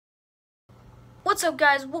What's up,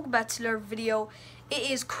 guys? Welcome back to another video.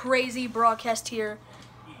 It is Crazy Broadcast here,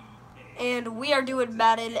 and we are doing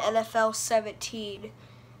Madden NFL 17.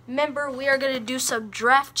 Remember, we are going to do some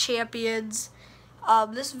draft champions.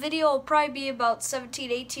 This video will probably be about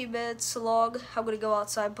 17-18 minutes long. I'm going to go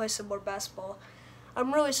outside and play some more basketball.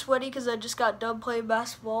 I'm really sweaty because I just got done playing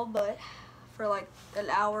basketball, but for like an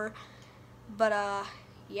hour. But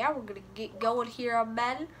yeah, we're going to get going here on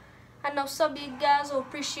Madden. I know some of you guys will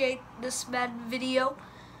appreciate this Madden video.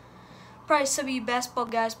 Probably some of you basketball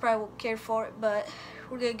guys probably won't care for it, but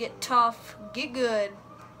we're going to get tough, get good,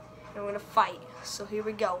 and we're going to fight. So here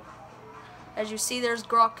we go. As you see, there's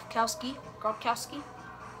Gronkowski.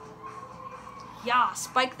 Yeah,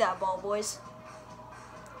 spike that ball, boys.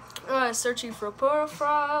 Alright, searching for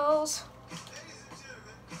profiles.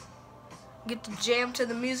 Get to jam to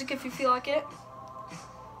the music if you feel like it.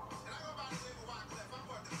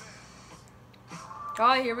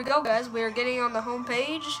 Alright, here we go, guys. We are getting on the home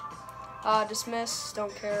page. Dismiss,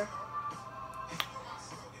 don't care.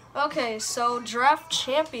 Okay, so draft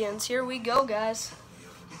champions. Here we go, guys.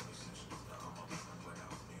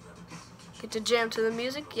 Get to jam to the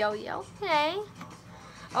music. Yo, yo, hey.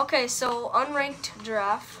 Okay, so unranked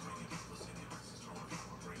draft.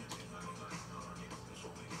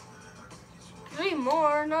 Three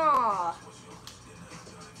more, nah.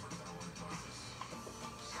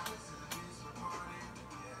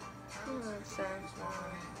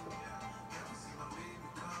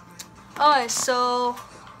 Alright, so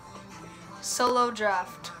solo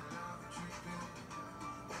draft.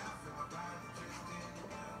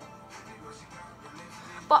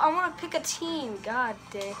 But I want to pick a team. God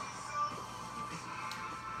dang.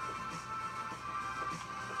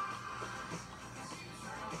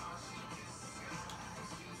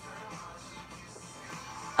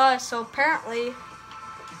 So apparently,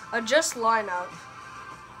 adjust lineup.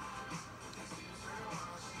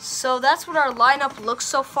 So that's what our lineup looks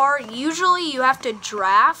so far. Usually you have to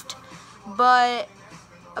draft, but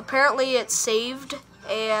apparently it's saved,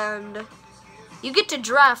 and you get to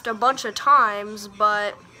draft a bunch of times,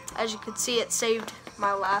 but as you can see, it saved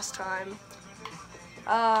my last time.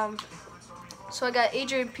 So I got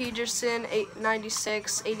Adrian Peterson,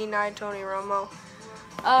 96, 89, Tony Romo.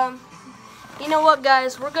 You know what,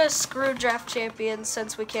 guys? We're going to screw draft champions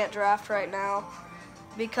since we can't draft right now,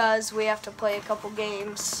 because we have to play a couple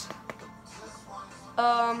games.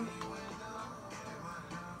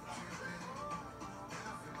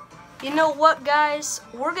 You know what, guys?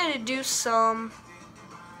 We're gonna do some.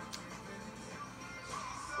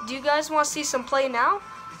 Do you guys want to see some play now?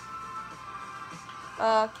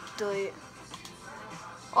 Delete.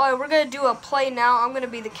 Alright, we're gonna do a play now. I'm gonna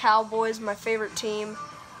be the Cowboys, my favorite team,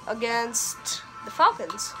 against the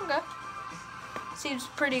Falcons. Okay. Seems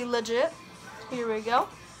pretty legit. Here we go.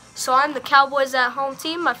 So I'm the Cowboys at home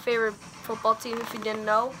team, my favorite football team if you didn't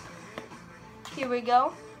know. Here we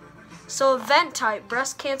go. So event type,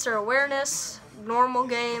 breast cancer awareness, normal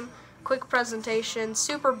game, quick presentation,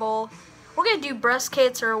 Super Bowl. We're going to do breast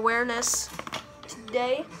cancer awareness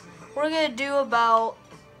today. We're going to do about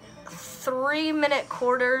 3-minute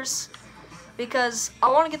quarters because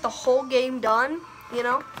I want to get the whole game done, you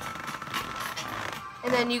know.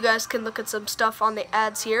 And then you guys can look at some stuff on the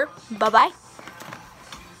ads here. Bye-bye.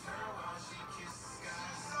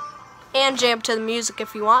 And jam to the music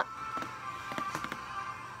if you want.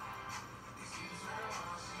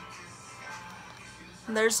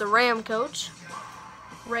 And there's the Rams coach.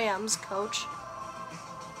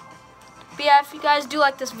 But yeah, if you guys do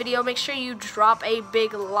like this video, make sure you drop a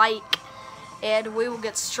big like, and we will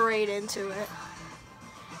get straight into it.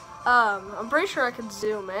 I'm pretty sure I can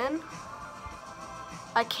zoom in.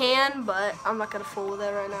 I can, but I'm not gonna fool with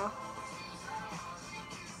it right now.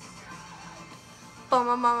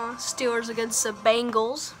 Steelers against the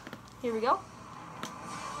Bengals. Here we go.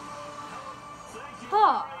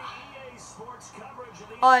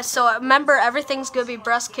 Alright, so remember, everything's gonna be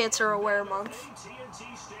breast cancer aware month.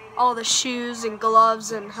 All the shoes and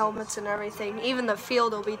gloves and helmets and everything. Even the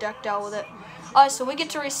field will be decked out with it. Alright, so we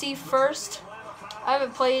get to receive first. I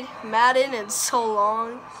haven't played Madden in so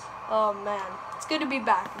long. Oh man, it's good to be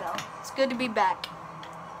back though. It's good to be back.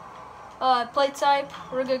 Play type,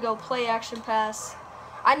 we're gonna go play action pass.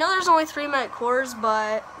 I know there's only 3-minute quarters,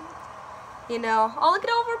 but you know, oh, look at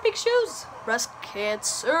all of our big shoes. Breast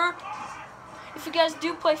cancer. If you guys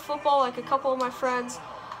do play football, like a couple of my friends,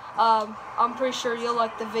 I'm pretty sure you'll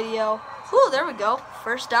like the video. Ooh, there we go.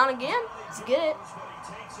 First down again. Let's get it.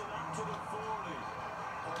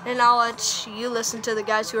 And I'll let you listen to the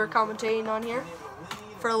guys who are commentating on here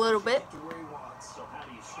for a little bit.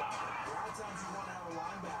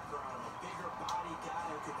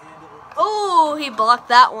 Ooh, he blocked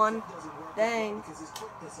that one. Dang.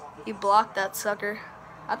 He blocked that sucker.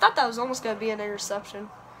 I thought that was almost going to be an interception.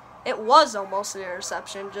 It was almost an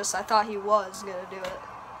interception, just I thought he was going to do it.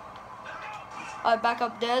 All right, back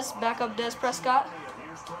up Dez Prescott.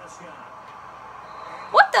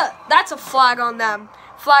 What the? That's a flag on them.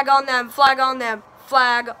 Flag on them, flag on them,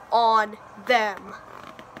 flag on them.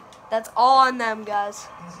 That's all on them, guys.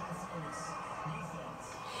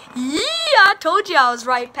 Yeah, I told you I was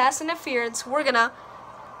right. Pass interference. We're going to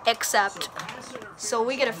accept. So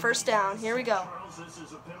we get a first down. Here we go.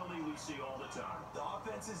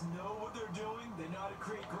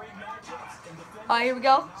 All right, here we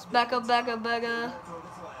go. Back up.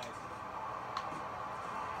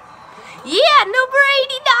 Yeah, number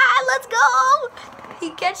 89. Let's go. He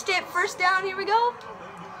catched it. First down. Here we go.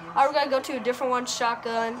 All right, we're going to go to a different one.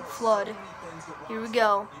 Shotgun. Flood. Here we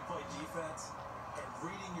go.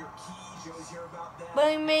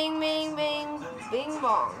 Bing, bing, bing, bing. Bing,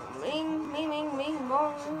 bong. Bing, bing, bing, bing,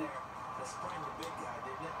 bong.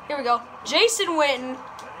 Here we go. Jason Witten,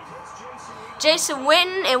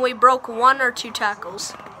 and we broke 1 or 2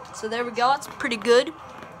 tackles. So there we go. That's pretty good.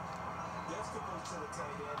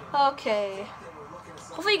 Okay.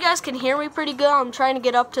 Hopefully you guys can hear me pretty good. I'm trying to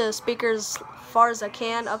get up to the speaker as far as I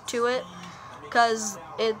can, up to it, because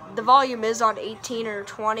the volume is on 18 or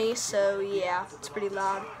 20, so yeah, it's pretty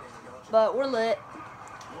loud. But we're lit.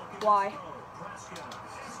 Why?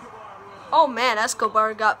 Oh man,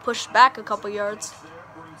 Escobar got pushed back a couple yards.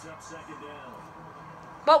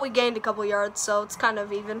 But we gained a couple yards, so it's kind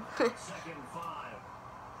of even.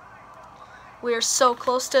 We are so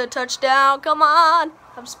close to a touchdown. Come on.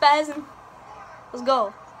 I'm spazzing. Let's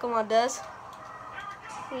go. Come on, Dez.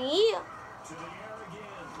 Yeah.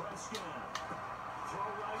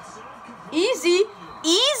 Easy.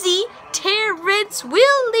 Easy. Terrence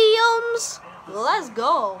Williams. Let's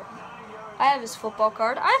go. I have his football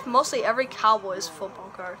card. I have mostly every Cowboys football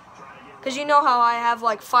card. Because you know how I have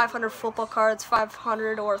like 500 football cards,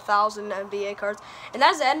 500 or 1,000 NBA cards. And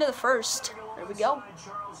that's the end of the first. There we go.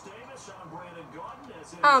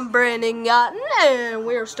 I'm Brandon Gotten, and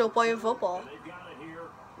we're still playing football.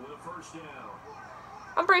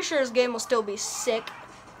 I'm pretty sure this game will still be sick.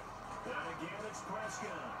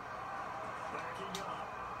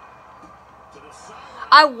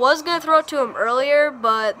 I was going to throw it to him earlier,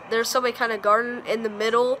 but there's somebody kind of guarding in the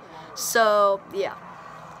middle. So, yeah.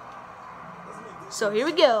 So, here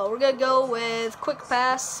we go. We're going to go with quick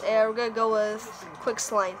pass, and we're going to go with quick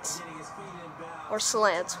slants. Or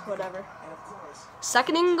slants, whatever.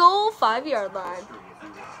 Second and goal, 5-yard line.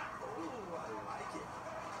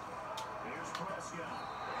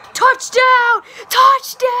 Touchdown!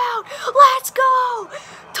 Touchdown! Let's go!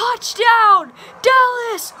 Touchdown!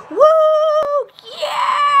 Dallas! Woo!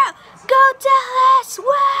 Yeah! Go Dallas!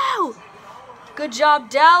 Woo! Good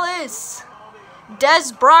job, Dallas.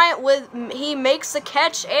 Des Bryant he makes the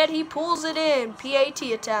catch and he pulls it in. PAT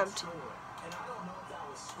attempt.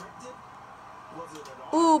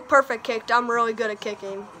 Ooh, perfect kicked. I'm really good at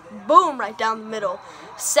kicking. Boom, right down the middle.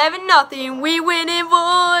 7-0. We winning,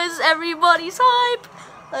 boys. Everybody's hype.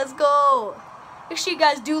 Let's go. Make sure you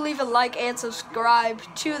guys do leave a like and subscribe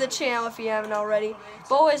to the channel if you haven't already.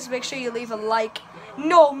 But always make sure you leave a like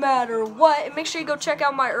no matter what. And make sure you go check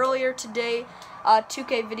out my earlier today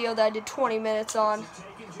 2K video that I did 20 minutes on.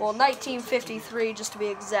 Well, 19:53 just to be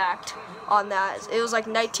exact on that. It was like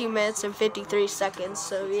 19 minutes and 53 seconds,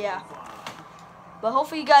 so yeah. But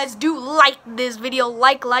hopefully you guys do like this video.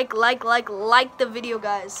 Like the video,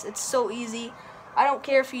 guys. It's so easy. I don't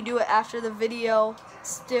care if you do it after the video.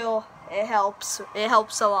 Still, it helps. It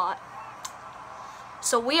helps a lot.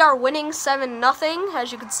 So we are winning 7-0,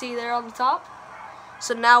 as you can see there on the top.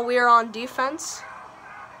 So now we are on defense.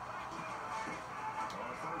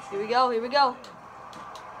 Here we go. Here we go.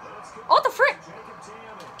 Oh, what the frick?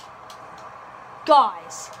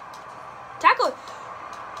 Guys. Tackle it.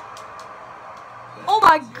 Oh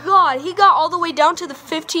my god, he got all the way down to the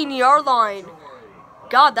 15-yard line.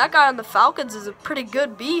 God, that guy on the Falcons is a pretty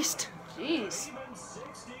good beast. Jeez.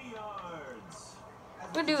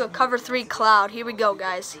 We're going to do a cover 3 cloud. Here we go,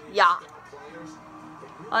 guys. Yeah.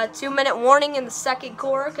 2-minute warning in the second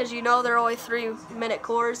quarter, because you know they're only 3-minute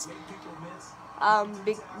quarters.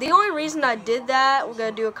 The only reason I did that, we're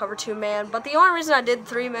going to do a cover 2 man, but the only reason I did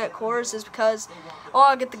 3-minute quarters is because I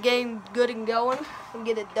want to get the game good and going and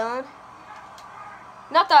get it done.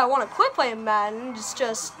 Not that I want to quit playing Madden,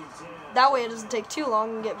 just that way it doesn't take too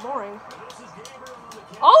long and get boring.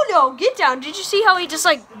 Oh no, get down. Did you see how he just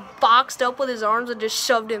like boxed up with his arms and just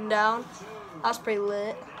shoved him down? That's pretty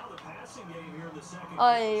lit.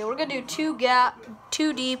 We're going to do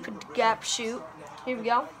 2 deep gap shoot. Here we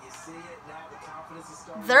go.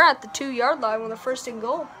 They're at the 2-yard line with a 1st and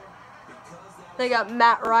goal. They got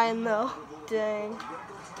Matt Ryan though. Dang.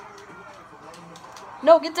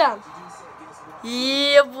 No, get down.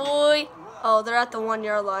 Yeah, boy. Oh, they're at the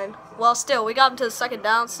 1-yard line. Well, still, we got them to the 2nd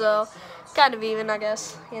down, so kind of even, I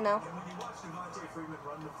guess, you know.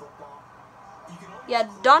 Yeah,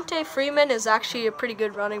 Dante Freeman is actually a pretty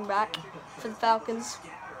good running back for the Falcons.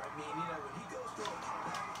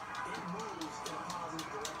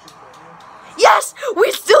 Yes!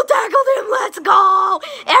 We still tackled him! Let's go!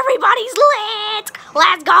 Everybody's lit!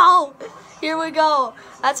 Let's go! Here we go.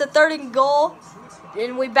 That's a 3rd and goal.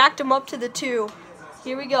 And we backed him up to the 2.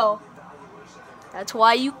 Here we go. That's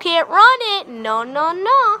why you can't run it. No, no,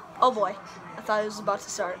 no. Oh, boy. I thought it was about to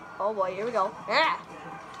start. Oh, boy. Here we go. Ah.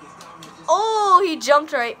 Oh, he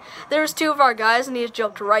jumped right. There was 2 of our guys, and he just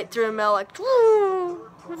jumped right through him. Like,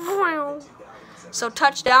 so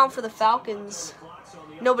touchdown for the Falcons.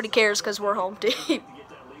 Nobody cares because we're home team.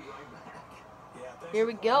 Here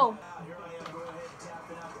we go.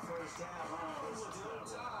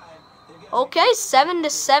 Okay,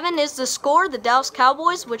 7-7 is the score. The Dallas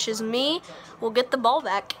Cowboys, which is me, will get the ball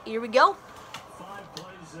back. Here we go. 5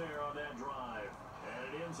 plays there on that drive,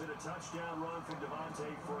 and it ends in a touchdown run from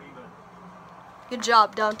Freeman. Good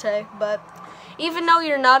job, Dante. But even though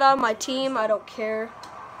you're not on my team, I don't care.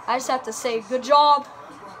 I just have to say, good job.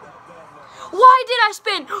 Why did I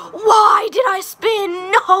spin? Why did I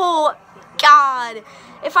spin? No, God.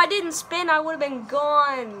 If I didn't spin, I would have been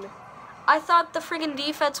gone. I thought the friggin'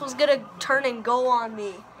 defense was gonna turn and go on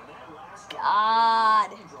me.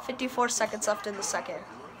 God. 54 seconds left in the 2nd.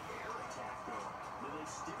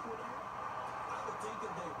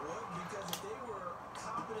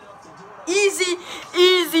 Easy,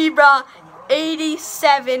 easy, bro.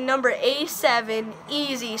 87, number 87,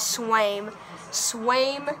 easy, Swaim.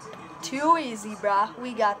 Swaim, too easy, bruh.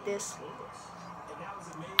 We got this.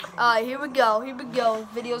 Here we go. Here we go.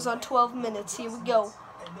 Video's on 12 minutes. Here we go.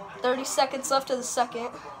 30 seconds left of the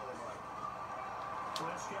 2nd.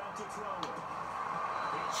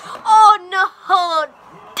 Oh, no.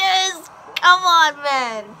 Come on,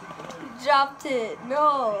 man. He dropped it.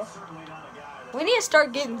 No. We need to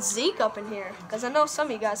start getting Zeke up in here. Because I know some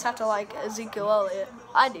of you guys have to like Ezekiel Elliott.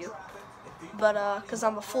 I do. But, because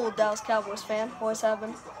I'm a full Dallas Cowboys fan. Always have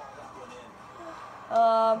been.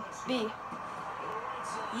 B.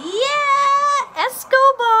 Yeah!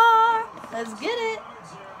 Escobar! Let's get it.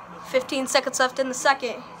 15 seconds left in the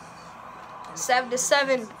 2nd.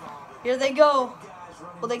 7-7. Here they go.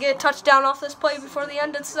 Will they get a touchdown off this play before the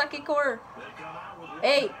end of the 2nd quarter?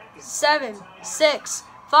 8, 7, 6,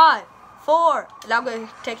 5, 4. And I'm going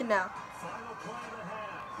to take it now.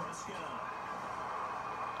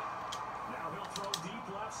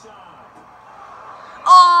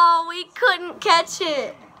 Oh, we couldn't catch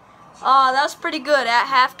it. Oh, that was pretty good. At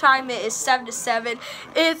halftime, it is 7-7.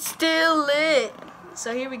 It's still lit.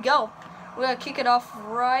 So here we go. We're gonna kick it off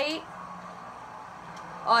right.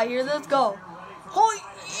 Here, let's go.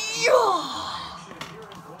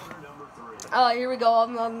 Oh, here we go.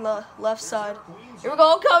 I'm on the left side. Here we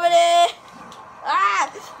go. I'm coming in.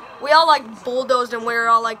 We all like bulldozed and we were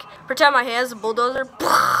all like, pretend my hand's a bulldozer.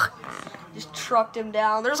 Just trucked him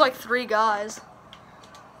down. There's like 3 guys.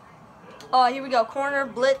 Here we go. Corner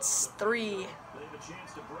blitz 3.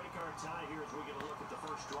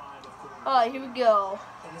 Here we go.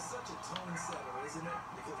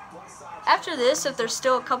 After this, if there's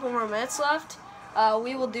still a couple more minutes left,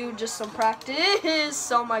 we will do just some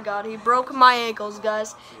practice. Oh my God, he broke my ankles,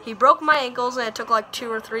 guys. He broke my ankles, and it took like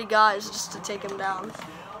 2 or 3 guys just to take him down.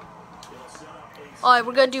 Alright,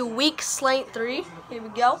 we're gonna do weak slant 3. Here we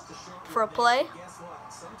go for a play.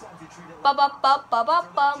 Ba ba ba ba ba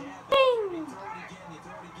ba. Bing.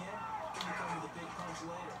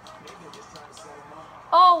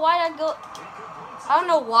 Oh, why did I go? I don't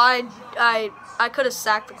know why I could have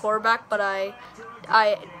sacked the quarterback, but I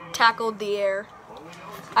tackled the air.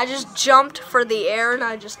 I just jumped for the air and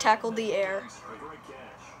I just tackled the air.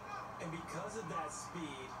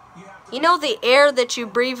 You know the air that you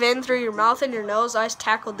breathe in through your mouth and your nose? I just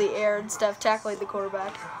tackled the air instead of tackling the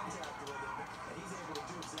quarterback.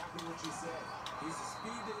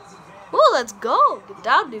 Ooh, let's go. Good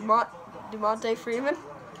job, Dante Freeman.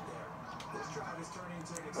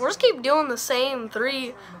 We'll just keep doing the same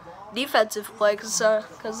 3 defensive plays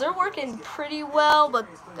because they're working pretty well, but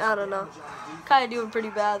I don't know. Kind of doing pretty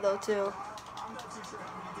bad, though, too.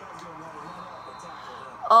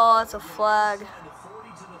 Oh, that's a flag.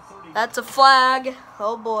 That's a flag.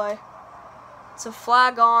 Oh, boy. It's a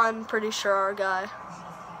flag on, pretty sure, our guy.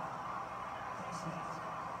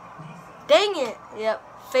 Dang it. Yep.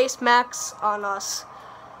 Face max on us.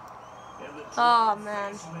 Oh,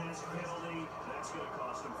 man.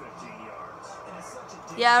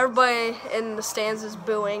 Yeah, everybody in the stands is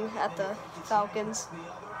booing at the Falcons.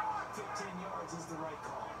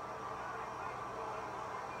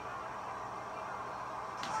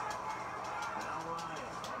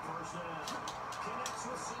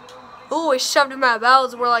 Oh, he shoved him out of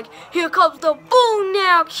bounds. We're like, here comes the boom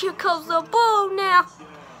now. Here comes the boom now.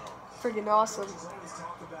 Freaking awesome.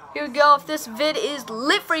 Here we go. If this vid is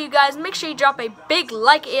lit for you guys, make sure you drop a big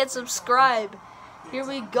like and subscribe. Here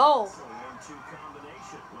we go.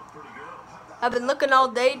 I've been looking all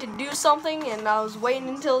day to do something, and I was waiting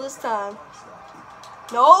until this time.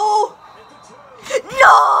 No!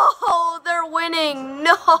 No! They're winning.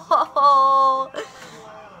 No!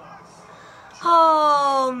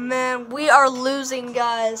 Oh, man. We are losing,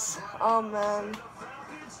 guys. Oh, man.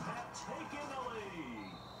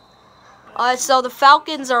 Alright, so the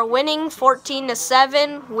Falcons are winning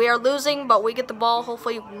 14-7. We are losing, but we get the ball.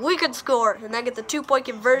 Hopefully, we can score and then get the 2-point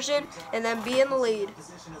conversion and then be in the lead.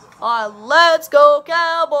 Alright, let's go,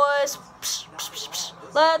 Cowboys.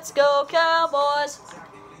 Let's go, Cowboys.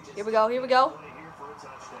 Here we go, here we go.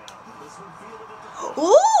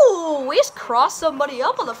 Ooh, we just crossed somebody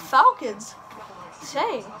up on the Falcons.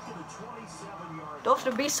 Dang. Don't have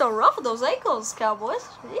to be so rough with those ankles, Cowboys.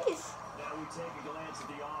 Jeez.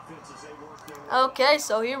 Okay,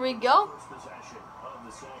 so here we go.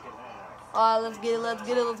 Alright, let's get it, let's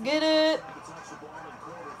get it, let's get it.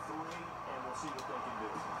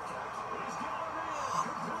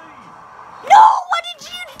 No! What did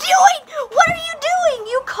you doing? What are you doing?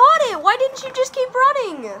 You caught it. Why didn't you just keep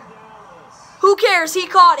running? Who cares? He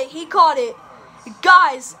caught it. He caught it.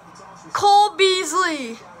 Guys, Cole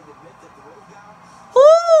Beasley.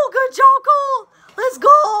 Ooh, good job, Cole. Let's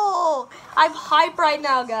go. I'm hyped right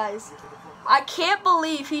now, guys. I can't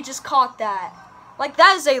believe he just caught that. Like,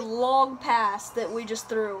 that is a long pass that we just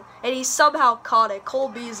threw. And he somehow caught it. Cole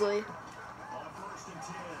Beasley.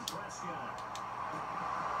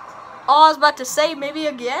 Oh, I was about to say, maybe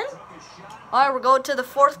again? Alright, we're going to the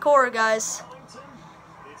fourth quarter, guys.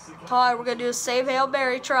 Alright, we're going to do a save Hail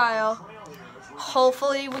Mary trial.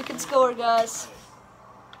 Hopefully we can score, guys.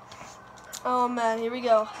 Oh, man, here we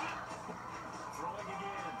go.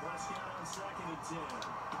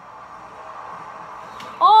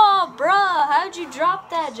 Oh, bruh, how'd you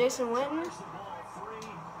drop that, Jason Witten?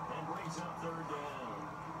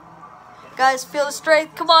 Guys, feel the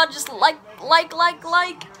strength. Come on, just like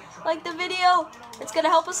the video. It's gonna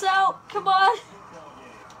help us out. Come on.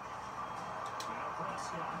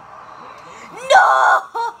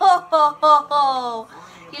 No!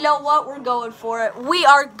 You know what? We're going for it. We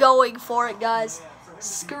are going for it, guys.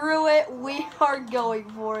 Screw it. We are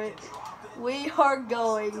going for it. We are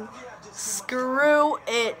going. Screw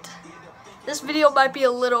it. This video might be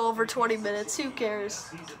a little over 20 minutes. Who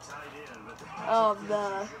cares? Oh,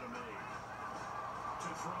 no.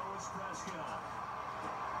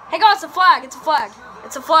 Hang on, it's a flag. It's a flag.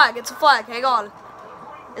 It's a flag. It's a flag. Hang on.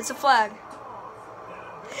 It's a flag.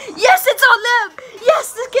 Yes, it's on them.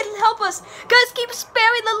 Yes, this can help us. Guys, keep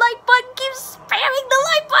spamming the like button. Keep spamming the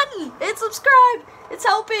like button. And subscribe. It's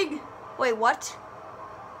helping. Wait, what?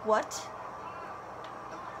 What?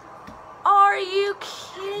 Are you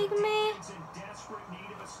kidding me?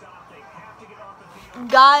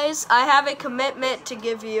 Guys, I have a commitment to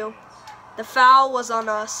give you. The foul was on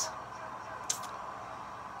us.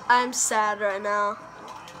 I'm sad right now.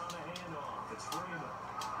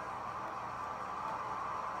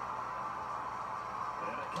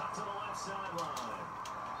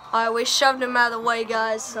 Alright, we shoved him out of the way,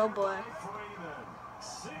 guys. Oh boy.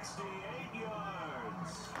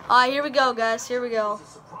 Alright, here we go, guys. Here we go.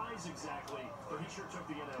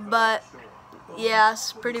 But, yeah,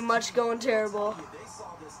 it's pretty much going terrible.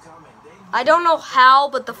 I don't know how,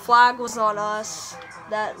 but the flag was on us.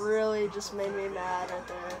 That really just made me mad right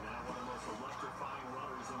there.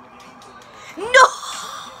 No!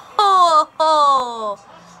 Oh,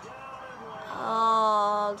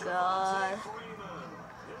 God.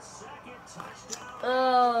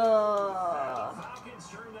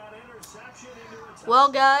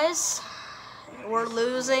 Well, guys, we're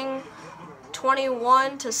losing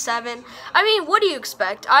 21-7. I mean, what do you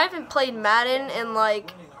expect? I haven't played Madden in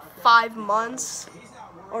like 5 months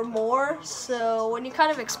or more, so when you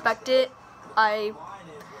kind of expect it, I'm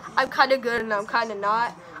kind of good and I'm kind of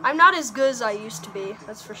not. I'm not as good as I used to be,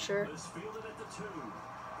 that's for sure.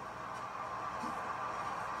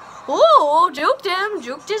 Ooh, juked him,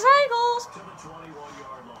 juked his ankles.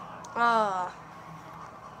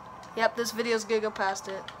 Yep, this video's gonna go past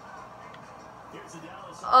it.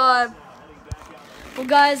 Well,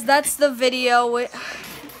 guys, that's the video.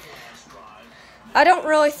 I don't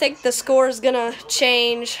really think the score is going to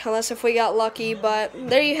change unless if we got lucky, but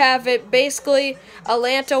there you have it. Basically,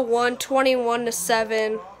 Atlanta won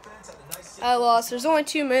 21-7. I lost. There's only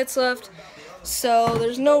 2 minutes left, so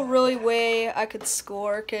there's no really way I could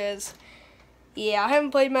score because, yeah, I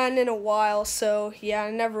haven't played Madden in a while, so, yeah,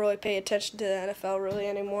 I never really pay attention to the NFL really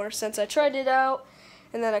anymore since I tried it out.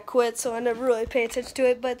 And then I quit, so I never really pay attention to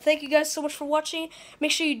it. But thank you guys so much for watching.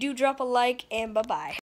 Make sure you do drop a like, and bye-bye.